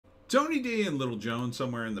Tony D and Little Joan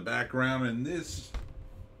somewhere in the background, and this,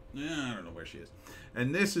 I don't know where she is.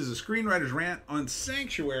 And this is a Screenwriter's Rant on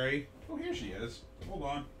Sanctuary. Oh, here she is. Hold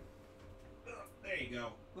on. There you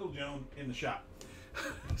go. Little Joan in the shot.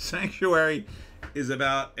 Sanctuary is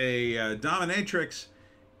about a dominatrix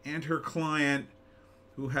and her client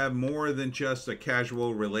who have more than just a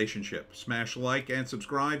casual relationship. Smash like and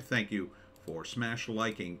subscribe. Thank you for smash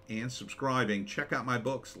liking and subscribing. Check out my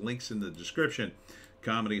books. Links in the description.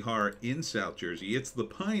 Comedy horror in South Jersey. It's the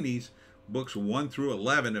Pineys. Books 1 through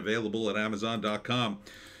 11 available at Amazon.com.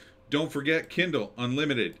 Don't forget, Kindle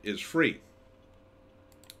Unlimited is free.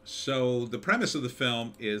 So the premise of the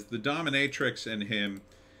film is the dominatrix and him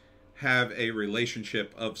have a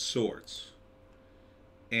relationship of sorts.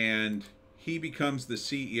 And he becomes the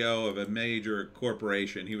CEO of a major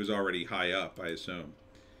corporation. He was already high up, I assume.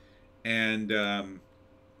 And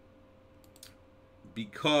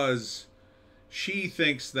because she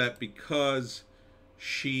thinks that because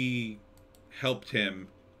she helped him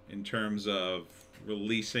in terms of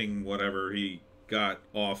releasing whatever he got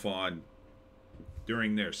off on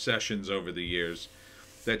during their sessions over the years,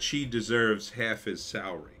 that she deserves half his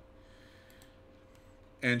salary.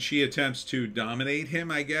 And she attempts to dominate him,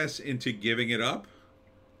 I guess, into giving it up.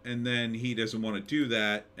 And then he doesn't want to do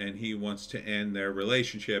that, and he wants to end their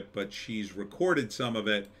relationship, but she's recorded some of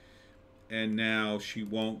it, and now she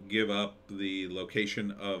won't give up the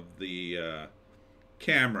location of the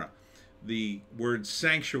camera. The word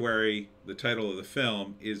sanctuary, the title of the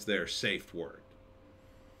film, is their safe word.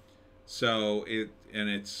 So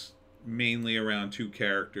it's mainly around two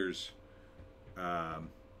characters.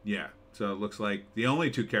 Yeah, so it looks like the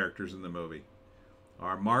only two characters in the movie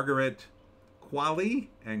are Margaret Qualley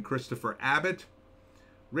and Christopher Abbott.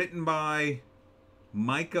 Written by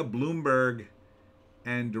Micah Bloomberg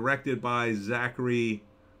and directed by Zachary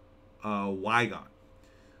Wygon.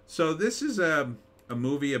 So this is a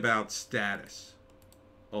movie about status,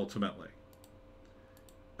 ultimately.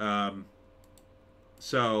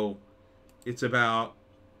 So it's about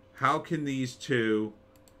how can these two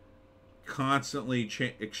constantly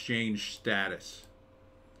exchange status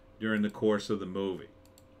during the course of the movie.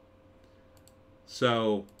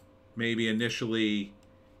 So maybe initially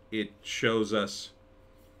it shows us,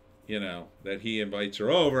 you know, that he invites her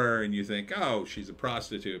over and you think, oh, she's a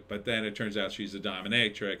prostitute. But then it turns out she's a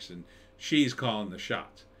dominatrix and she's calling the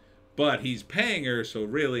shots. But he's paying her, so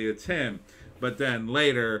really it's him. But then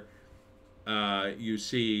later you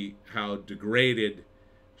see how degraded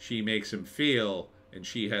she makes him feel and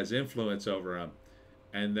she has influence over him.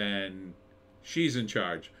 And then she's in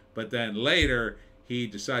charge. But then later he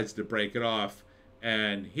decides to break it off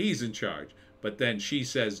and he's in charge. But then she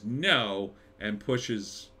says no and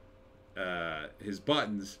pushes his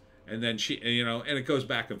buttons, and then she, you know, and it goes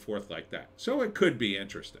back and forth like that. So it could be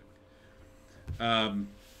interesting. You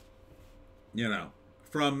know,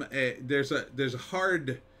 from there's a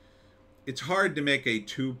hard, it's hard to make a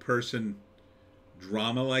two-person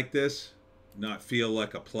drama like this not feel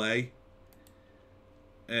like a play.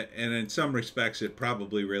 And in some respects, it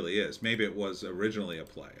probably really is. Maybe it was originally a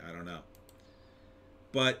play. I don't know.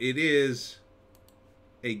 But it is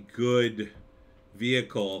a good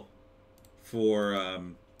vehicle for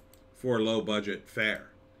low budget fare,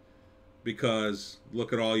 because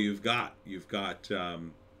look at all you've got. You've got a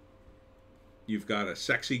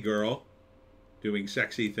sexy girl doing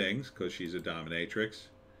sexy things because she's a dominatrix,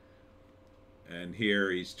 and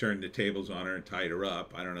here he's turned the tables on her and tied her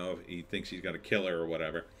up. I don't know if he thinks he's going to kill her or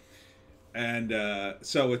whatever. And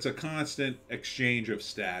so it's a constant exchange of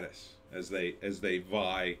status as they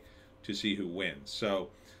vie to see who wins. So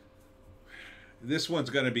this one's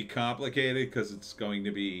going to be complicated because it's going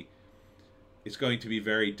to be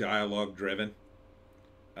very dialogue driven,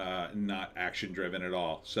 not action driven at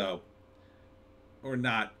all. So, or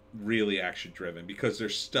not really action driven, because they're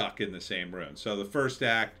stuck in the same room. So the first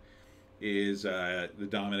act is the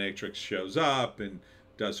dominatrix shows up and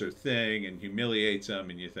does her thing and humiliates him,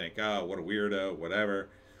 and you think, oh, what a weirdo, whatever.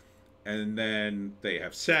 And then they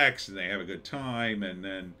have sex and they have a good time, and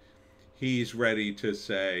then he's ready to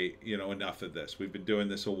say, you know, enough of this. We've been doing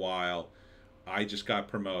this a while. I just got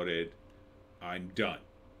promoted. I'm done.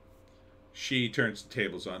 She turns the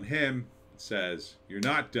tables on him, says, you're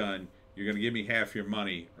not done. You're going to give me half your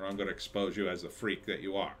money or I'm going to expose you as the freak that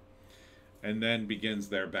you are. And then begins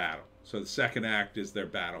their battle. So the second act is their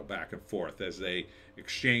battle back and forth as they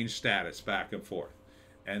exchange status back and forth.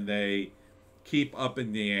 And they keep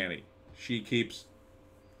upping the ante. She keeps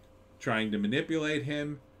trying to manipulate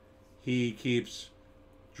him. He keeps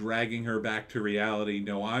dragging her back to reality.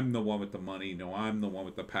 No, I'm the one with the money. No, I'm the one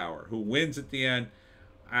with the power. Who wins at the end?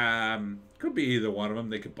 Could be either one of them.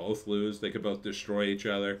 They could both lose. They could both destroy each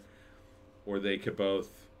other. Or they could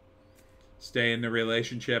both stay in the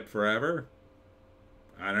relationship forever.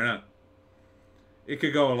 I don't know. It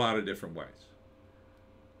could go a lot of different ways.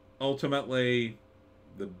 Ultimately,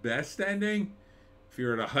 the best ending, if you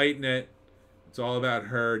were to heighten it, it's all about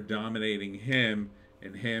her dominating him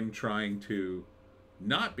and him trying to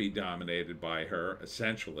not be dominated by her,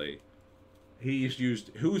 essentially. Who's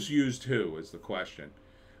used who is the question.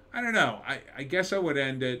 I don't know. I guess I would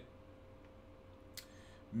end it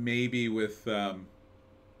maybe with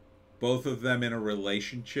both of them in a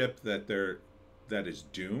relationship that is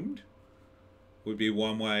doomed. Would be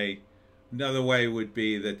one way. Another way would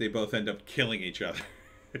be that they both end up killing each other.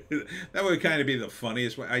 That would kind of be the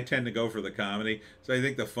funniest way. I tend to go for the comedy, so I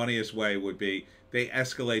think the funniest way would be they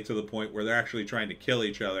escalate to the point where they're actually trying to kill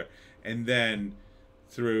each other, and then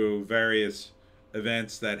through various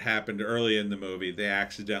events that happened early in the movie, they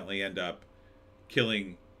accidentally end up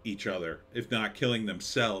killing each other, if not killing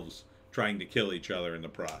themselves, trying to kill each other in the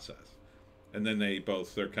process. And then they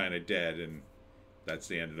both are kind of dead, and that's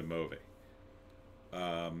the end of the movie.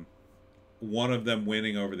 One of them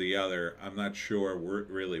winning over the other, I'm not sure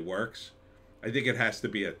really works. I think it has to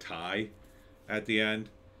be a tie at the end,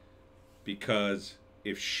 because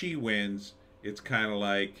if she wins, it's kind of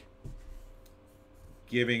like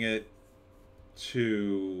giving it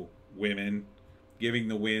to women, giving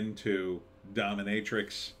the win to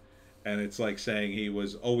dominatrix, and it's like saying he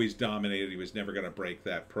was always dominated, he was never going to break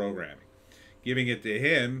that programming. Giving it to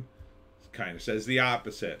him kind of says the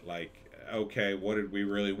opposite, like, okay, what did we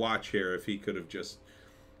really watch here if he could have just,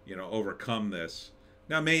 overcome this?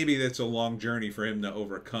 Now, maybe that's a long journey for him to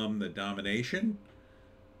overcome the domination,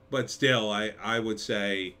 but still, I would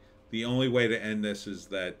say the only way to end this is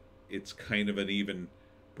that it's kind of an even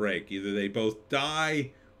break. Either they both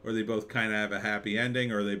die, or they both kind of have a happy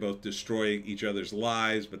ending, or they both destroy each other's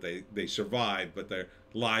lives, but they survive, but their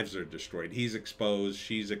lives are destroyed. He's exposed,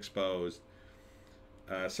 she's exposed,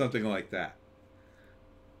 something like that.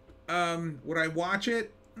 Would I watch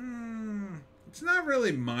it? It's not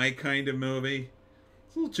really my kind of movie.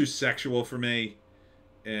 It's a little too sexual for me.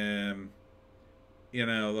 The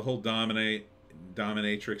whole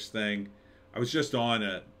dominatrix thing. I was just on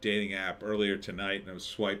a dating app earlier tonight, and I was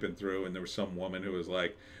swiping through, and there was some woman who was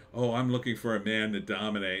like, "Oh, I'm looking for a man to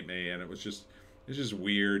dominate me," and it's just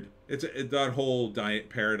weird. That whole diet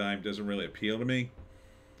paradigm doesn't really appeal to me,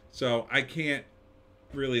 so I can't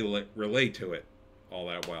really relate to it all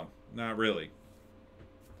that well. Not really.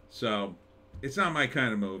 So it's not my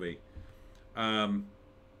kind of movie.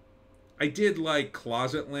 I did like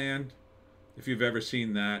Closetland, if you've ever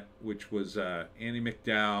seen that, which was Annie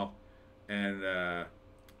McDowell and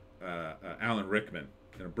Alan Rickman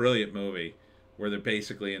in a brilliant movie where they're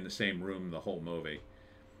basically in the same room the whole movie.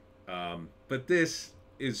 But this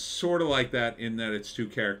is sort of like that in that it's two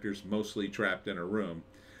characters mostly trapped in a room.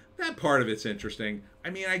 That part of it's interesting.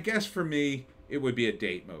 I mean, I guess for me, it would be a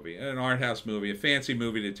date movie, an art house movie, a fancy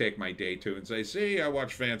movie to take my date to and say, "See, I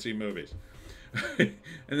watch fancy movies." And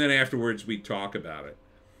then afterwards, we talk about it.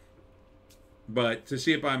 But to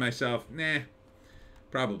see it by myself, nah,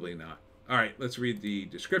 probably not. All right, let's read the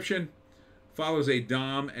description. Follows a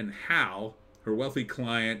Dom and Hal, her wealthy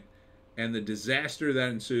client, and the disaster that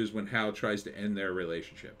ensues when Hal tries to end their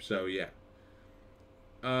relationship. So, yeah.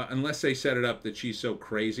 Unless they set it up that she's so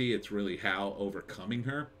crazy, it's really Hal overcoming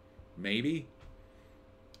her. Maybe.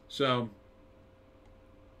 So,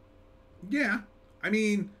 yeah. I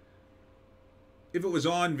mean, if it was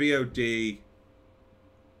on VOD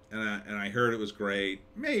and I heard it was great,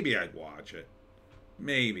 maybe I'd watch it.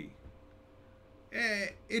 Maybe.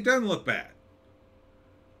 It doesn't look bad.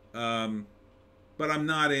 But I'm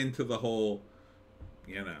not into the whole,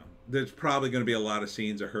 there's probably going to be a lot of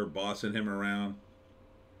scenes of her bossing him around.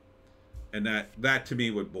 And that to me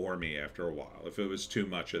would bore me after a while if it was too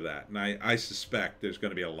much of that. And I suspect there's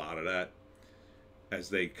going to be a lot of that as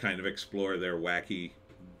they kind of explore their wacky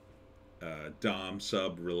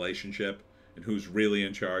Dom-sub relationship and who's really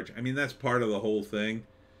in charge. I mean, that's part of the whole thing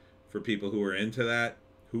for people who are into that.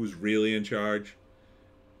 Who's really in charge?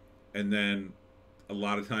 And then a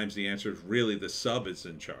lot of times the answer is really the sub is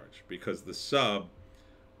in charge, because the sub,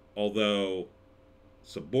 although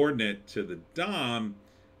subordinate to the Dom,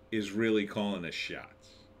 is really calling the shots,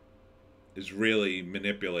 is really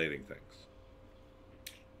manipulating things.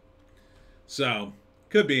 So,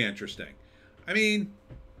 could be interesting. I mean,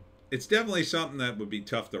 it's definitely something that would be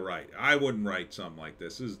tough to write. I wouldn't write something like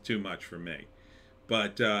this. This is too much for me.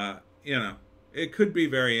 But, it could be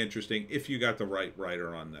very interesting if you got the right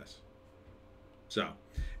writer on this. So,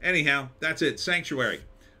 anyhow, that's it. Sanctuary.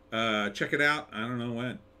 Check it out. I don't know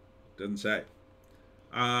when. Doesn't say.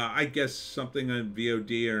 I guess something on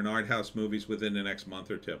VOD or an art house movies within the next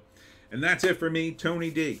month or two. And that's it for me, Tony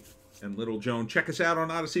D. And Little Joan. Check us out on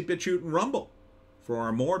Odysee, Bitchute, and Rumble for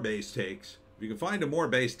our more base takes. If you can find a more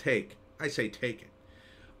base take, I say take it.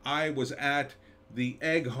 I was at the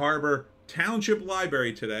Egg Harbor Township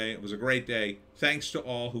Library today. It was a great day. Thanks to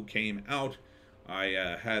all who came out.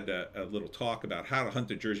 I had a little talk about how to hunt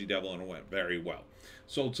the Jersey Devil, and it went very well.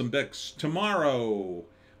 Sold some books. Tomorrow,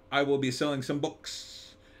 I will be selling some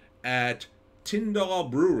books at Tyndall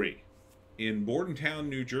Brewery in Bordentown,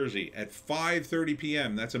 New Jersey at 5:30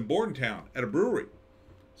 p.m. That's in Bordentown at a brewery.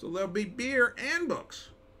 So there'll be beer and books.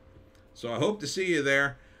 So I hope to see you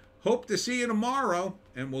there. Hope to see you tomorrow,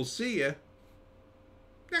 and we'll see you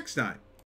next time.